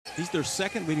He's their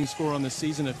second leading scorer on the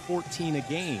season at 14 a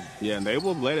game. Yeah, and they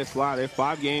will let it slide. They're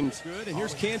 5 games. Good, and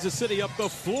here's Kansas City up the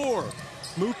floor.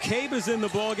 Mukeba's in the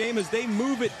ball game as they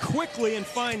move it quickly and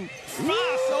find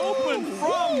Foss open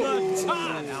from the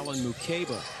top. Alan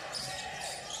Mukeba.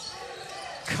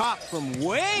 Cop from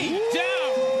way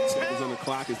down. Seconds on the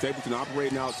clock as Stapleton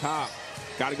operating out top.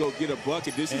 Got to go get a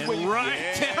bucket. This is when you down.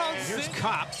 Here's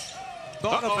Cop.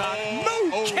 Thought about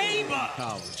Mukeba.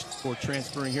 College before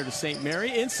transferring here to St.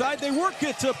 Mary. Inside they work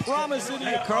it to Promise City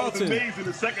at Carlton. Amazing.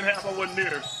 The second half I wasn't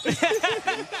there.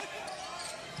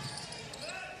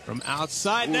 From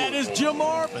outside, that is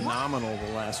Jamar. Phenomenal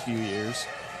the last few years.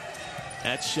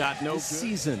 That shot no good.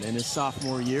 Season in his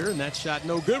sophomore year, and that shot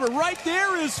no good. But right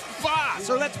there is Foss,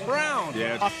 or that's Brown.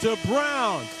 Yeah. Up to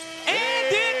Brown. And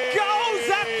it goes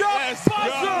at the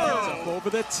buzzer! Up over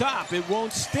the top. It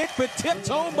won't stick, but tipped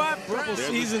home by Brown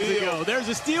seasons ago. There's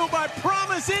a steal by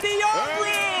Promise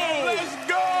Idiaru! Let's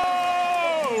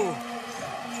go!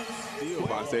 Steal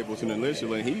by Stapleton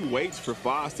initially. He waits for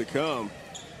Foss to come.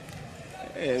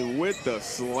 And with the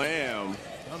slam.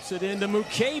 Dumps it into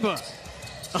Mukeba.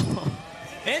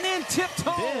 And then tipped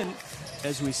home. Then,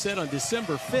 as we said on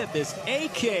December 5th, is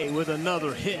AK with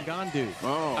another hit. Gandu.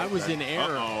 Oh, I was in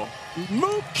error.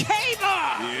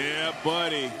 Mukeba! Yeah,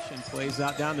 buddy. Plays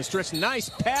out down the stretch. Nice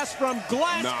pass from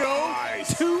Glasgow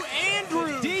to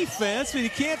Andrew. Defense, but he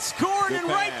can't score. And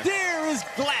right there is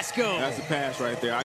Glasgow. That's a pass right there.